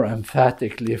more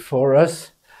emphatically for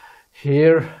us.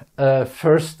 Here,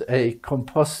 first a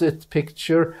composite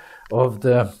picture of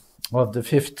the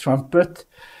fifth trumpet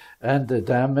and the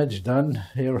damage done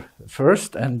here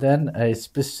first, and then a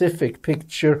specific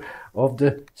picture of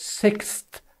the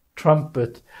sixth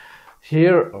trumpet,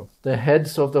 here the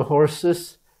heads of the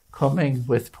horses coming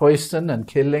with poison and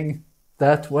killing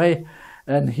that way,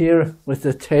 and here with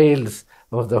the tails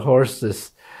of the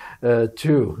horses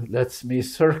too. Let me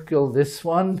circle this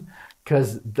one,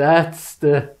 because that's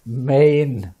the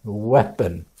main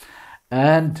weapon.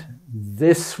 And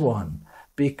this one,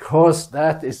 because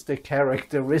that is the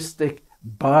characteristic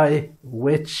by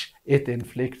which it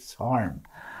inflicts harm.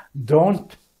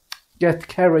 Don't get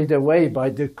carried away by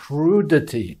the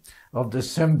crudity of the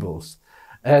symbols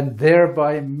and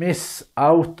thereby miss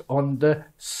out on the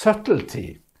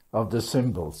subtlety of the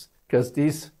symbols, because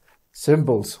these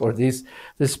symbols or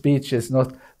the speech is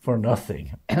not for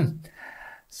nothing.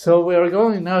 So we are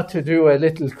going now to do a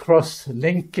little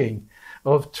cross-linking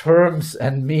of terms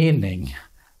and meaning.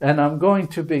 And I'm going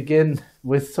to begin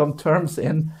with some terms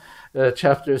in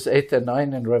chapters 8 and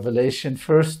 9 in Revelation.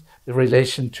 First, the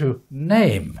relation to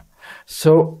name.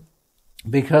 So,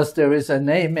 because there is a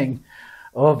naming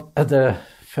of the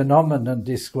phenomenon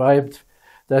described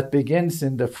that begins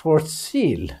in the fourth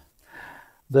seal.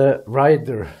 The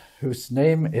rider whose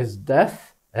name is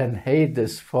Death, and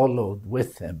Hades followed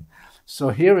with him. So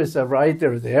here is a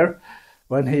rider there.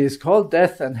 When he is called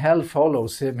Death and Hell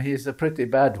follows him, he is a pretty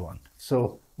bad one.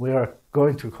 So we are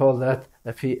going to call that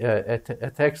a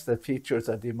text that features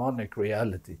a demonic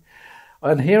reality.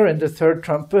 And here in the third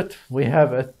trumpet, we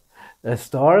have a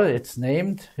star. Its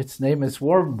name is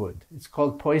wormwood. It's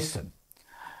called poison.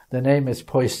 The name is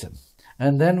poison.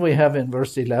 And then we have in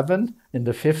verse 11, in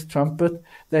the fifth trumpet,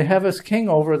 they have as king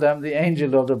over them the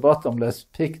angel of the bottomless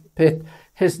pit.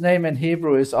 His name in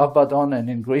Hebrew is Abbadon,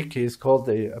 and in Greek he is called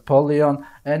the Apollyon,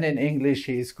 and in English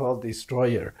he is called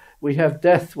Destroyer. We have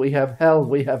death, we have hell,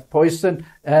 we have poison,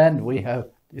 and we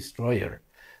have Destroyer.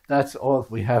 That's all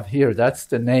we have here. That's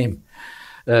the name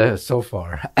so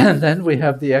far. And then we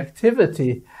have the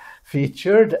activity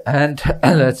featured, and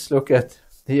let's look at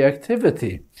the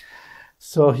activity.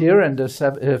 So here in the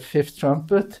fifth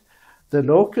trumpet, the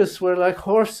locusts were like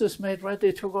horses made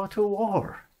ready to go to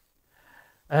war.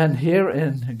 And here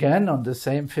again on the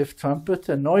same fifth trumpet,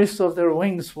 the noise of their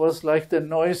wings was like the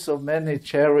noise of many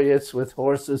chariots with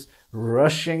horses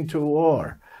rushing to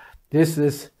war.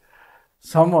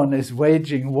 Someone is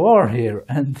waging war here.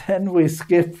 And then we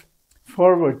skip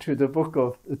forward to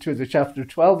the chapter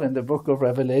 12 in the book of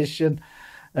Revelation,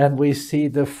 and we see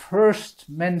the first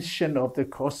mention of the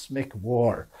cosmic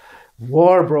war.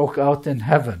 War broke out in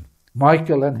heaven.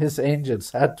 Michael and his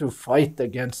angels had to fight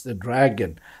against the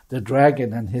dragon. The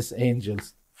dragon and his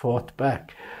angels fought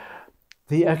back.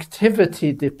 The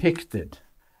activity depicted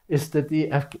is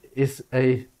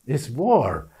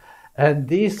war, and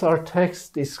these are texts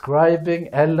describing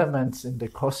elements in the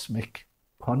cosmic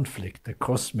conflict, the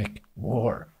cosmic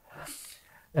war.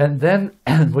 And then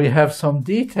we have some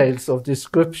details of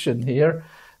description here,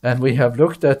 and we have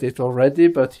looked at it already,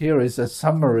 but here is a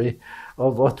summary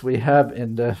of what we have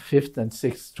in the fifth and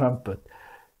sixth trumpet.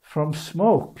 From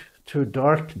smoke to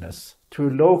darkness, to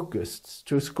locusts,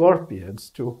 to scorpions,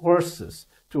 to horses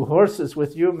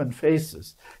with human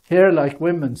faces, hair like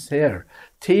women's hair,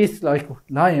 teeth like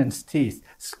lions' teeth,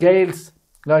 scales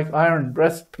like iron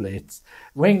breastplates,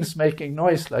 wings making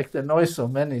noise like the noise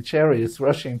of many chariots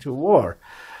rushing to war,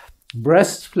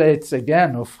 breastplates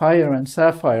again of fire and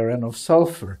sapphire and of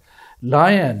sulfur,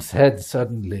 lions' heads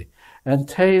suddenly, and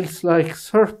tails like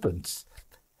serpents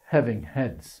having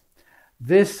heads.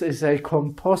 This is a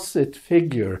composite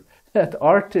figure that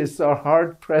artists are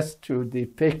hard-pressed to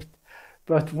depict,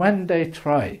 but when they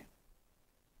try,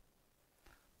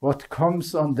 what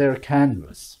comes on their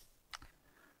canvas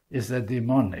is a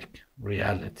demonic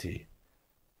reality,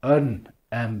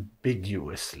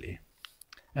 unambiguously.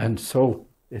 And so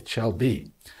it shall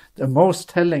be. The most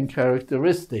telling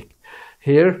characteristic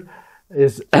here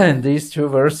is in these two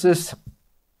verses,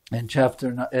 on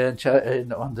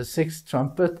the sixth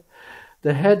trumpet,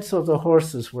 the heads of the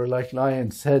horses were like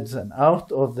lions' heads, and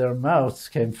out of their mouths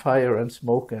came fire and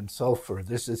smoke and sulfur.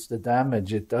 This is the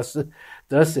damage it does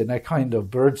in a kind of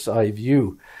bird's eye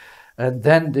view. And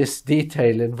then this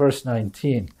detail in verse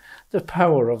 19, the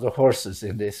power of the horses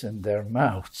in their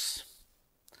mouths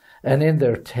and in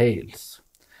their tails.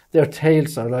 Their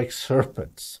tails are like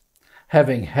serpents,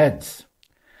 having heads,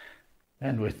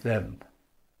 and with them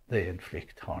they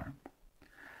inflict harm.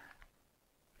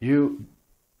 You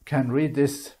can read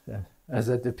this as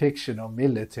a depiction of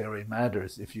military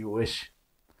matters if you wish.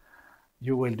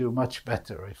 You will do much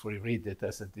better if we read it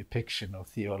as a depiction of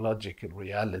theological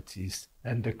realities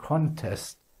and the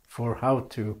contest for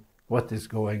what is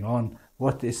going on,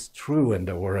 what is true in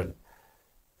the world,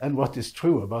 and what is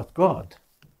true about God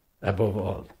above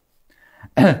all.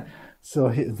 So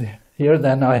here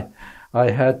then I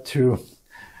had to,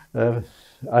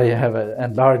 I have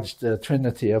enlarged the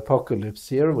Trinity Apocalypse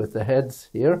here with the heads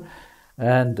here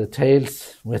and the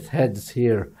tails with heads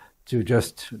here to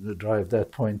just drive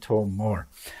that point home more.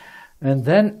 And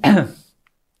then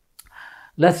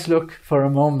let's look for a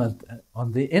moment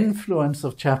on the influence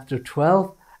of chapter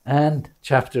 12 and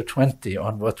chapter 20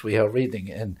 on what we are reading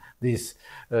in these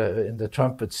in the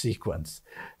trumpet sequence.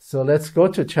 So let's go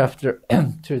to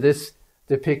to this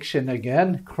depiction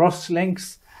again,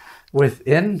 cross-links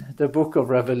within the book of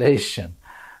Revelation.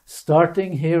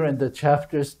 Starting here in the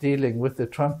chapters dealing with the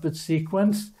trumpet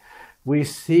sequence, we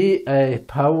see a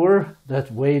power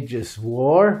that wages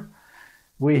war.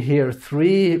 We hear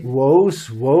 3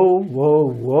 woes, woe, woe,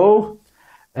 woe,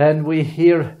 and we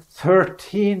hear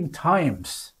 13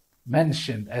 times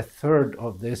mentioned a third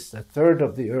of this, a third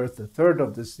of the earth, a third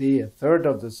of the sea, a third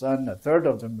of the sun, a third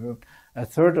of the moon, a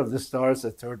third of the stars,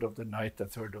 a third of the night, a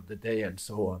third of the day, and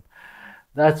so on.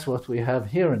 That's what we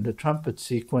have here in the trumpet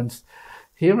sequence.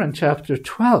 Here in chapter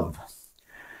 12,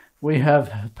 we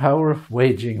have power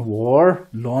waging war,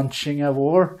 launching a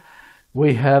war.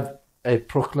 We have a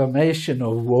proclamation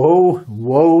of woe,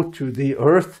 woe to the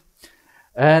earth,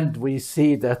 and we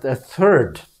see that a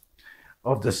third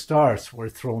of the stars were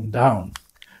thrown down.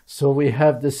 So we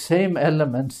have the same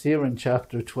elements here in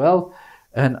chapter 12,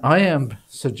 and I am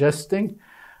suggesting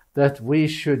that we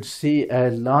should see a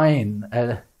line,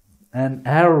 an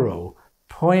arrow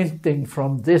pointing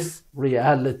from this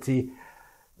reality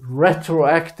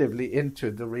retroactively into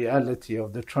the reality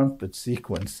of the trumpet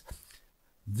sequence.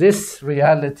 This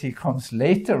reality comes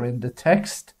later in the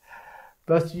text,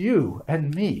 but you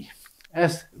and me,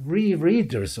 as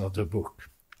rereaders of the book,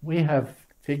 we have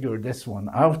figured this one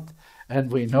out,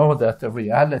 and we know that the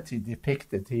reality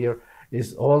depicted here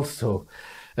is also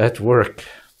at work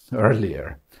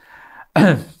earlier.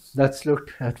 Let's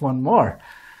look at one more.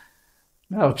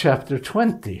 Now, chapter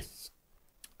 20.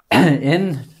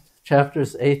 In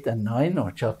chapters 8 and 9,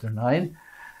 or chapter 9,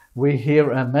 we hear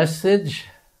a message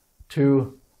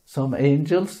to some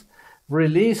angels: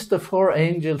 release the 4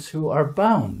 angels who are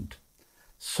bound.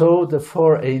 So the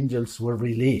 4 angels were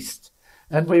released.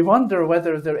 And we wonder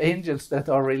whether the angels that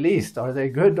are released, are they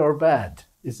good or bad?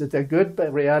 Is it a good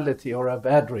reality or a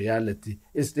bad reality?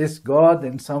 Is this God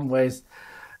in some ways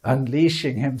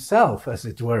unleashing himself, as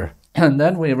it were? And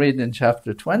then we read in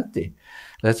chapter 20.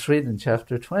 Let's read in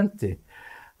chapter 20.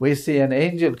 We see an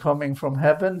angel coming from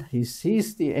heaven. He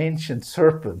seized the ancient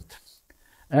serpent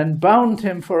and bound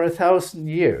him for 1,000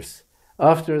 years.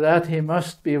 After that, he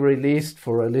must be released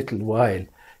for a little while.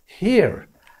 Here,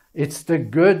 it's the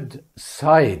good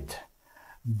side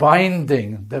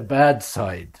binding the bad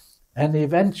side and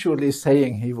eventually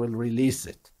saying he will release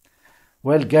it.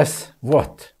 Well, guess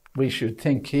what we should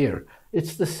think here?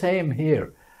 It's the same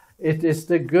here. It is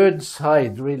the good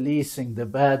side releasing the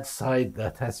bad side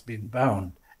that has been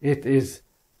bound. It is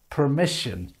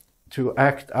permission to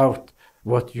act out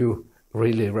what you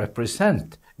really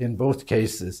represent in both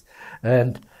cases.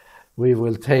 And we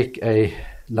will take a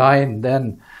line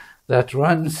then that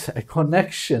runs a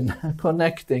connection,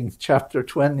 connecting chapter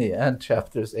 20 and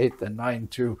chapters 8 and 9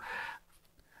 too.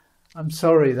 I'm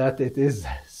sorry that it is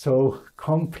so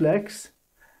complex,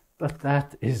 but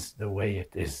that is the way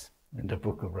it is in the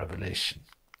book of Revelation.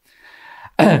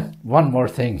 One more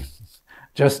thing,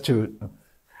 just to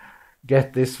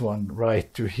get this one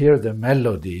right, to hear the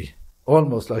melody,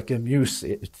 almost like a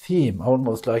music theme,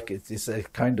 almost like it is a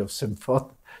kind of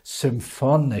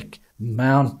symphonic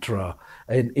mantra,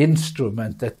 an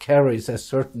instrument that carries a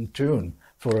certain tune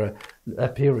for a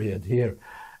period here.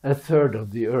 1/3 of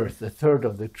the earth, 1/3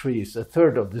 of the trees,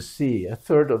 1/3 of the sea,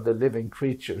 1/3 of the living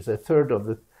creatures, 1/3 of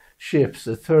the ships,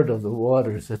 1/3 of the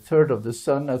waters, 1/3 of the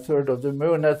sun, 1/3 of the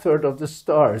moon, 1/3 of the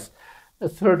stars,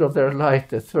 1/3 of their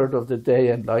light, 1/3 of the day,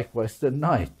 and likewise the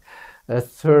night,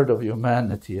 1/3 of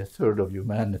humanity, 1/3 of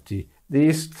humanity.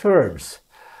 These thirds,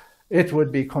 it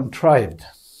would be contrived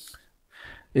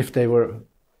if they were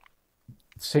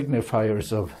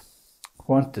signifiers of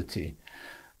quantity,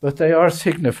 but they are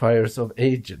signifiers of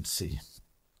agency.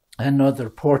 Another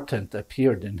portent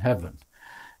appeared in heaven,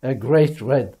 a great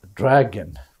red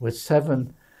dragon with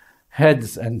 7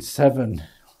 heads and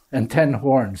 10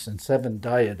 horns and 7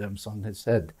 diadems on his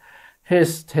head.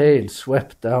 His tail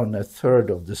swept down 1/3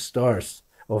 of the stars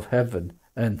of heaven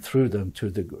and threw them to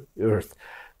the earth.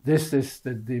 This is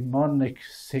the demonic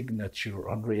signature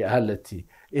on reality.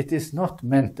 It is not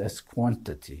meant as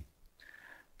quantity,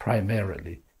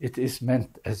 primarily. It is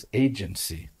meant as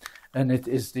agency, and it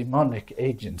is demonic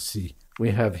agency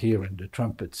we have here in the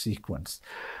trumpet sequence.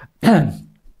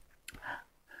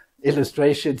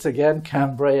 Illustrations again,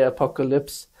 Cambrai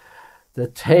Apocalypse. the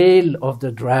tail of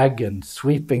the dragon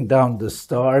sweeping down the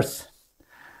stars.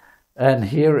 And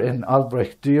here in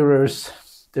Albrecht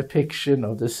Dürer's depiction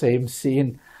of the same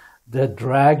scene, the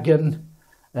dragon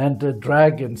and the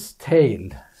dragon's tail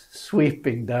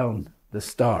sweeping down the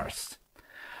stars.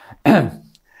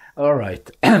 All right,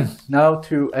 now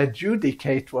to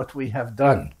adjudicate what we have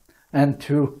done and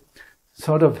to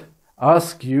sort of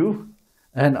ask you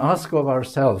and ask of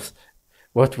ourselves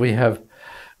what we have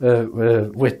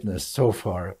witnessed so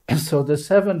far. So the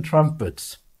 7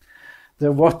 trumpets,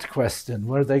 the what question,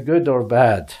 were they good or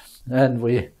bad? And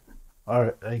we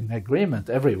are in agreement,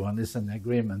 everyone is in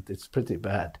agreement, it's pretty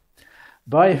bad.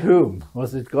 By whom?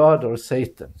 Was it God or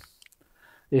Satan?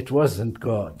 It wasn't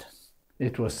God,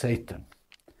 it was Satan.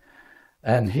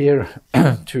 And here,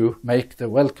 to make the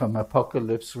welcome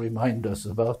apocalypse remind us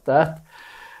about that,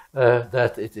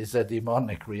 that it is a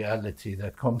demonic reality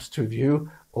that comes to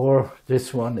view, or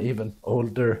this one even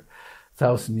older,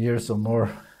 1,000 years or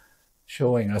more,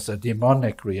 showing us a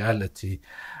demonic reality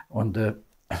on the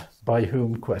by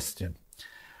whom question.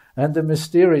 And the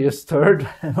mysterious third,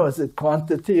 was it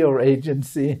quantity or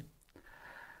agency?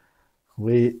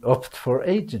 We opt for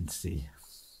agency.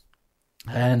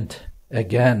 And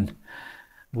again,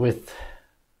 with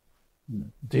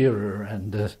Dürer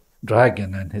and the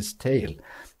dragon and his tail.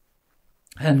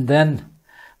 And then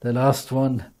the last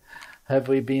one, have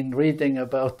we been reading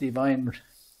about divine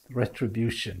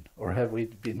retribution, or have we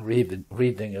been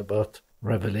reading about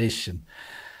revelation?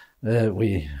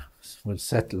 We will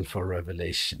settle for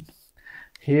revelation.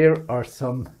 Here are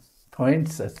some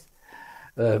points as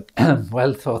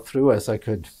well thought through as I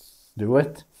could do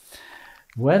it.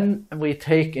 When we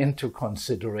take into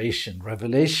consideration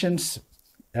Revelation's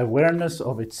awareness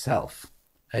of itself,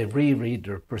 a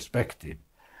rereader perspective,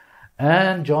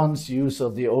 and John's use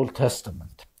of the Old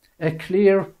Testament, a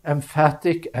clear,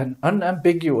 emphatic, and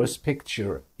unambiguous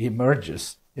picture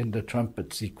emerges in the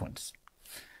trumpet sequence.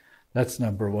 That's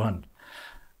number one.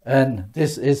 And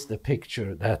this is the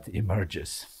picture that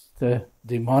emerges, the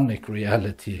demonic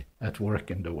reality at work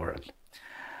in the world.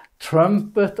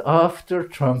 Trumpet after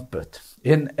trumpet,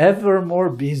 in ever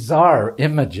more bizarre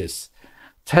images,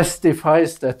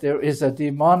 testifies that there is a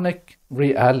demonic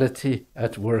reality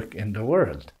at work in the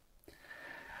world.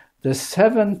 The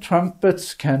 7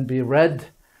 trumpets can be read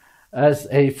as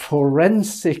a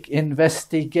forensic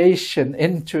investigation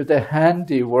into the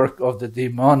handiwork of the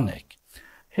demonic.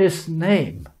 His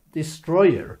name,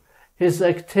 destroyer, his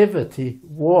activity,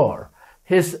 war,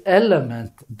 his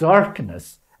element,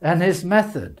 darkness, and his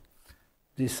method,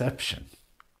 deception.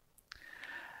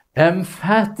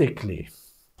 Emphatically,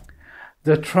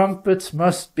 the trumpets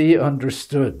must be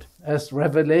understood as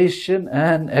revelation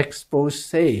and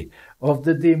expose of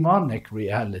the demonic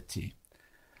reality,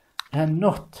 and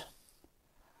not,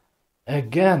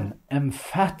 again,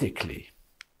 emphatically,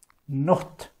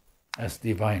 not as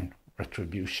divine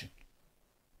retribution.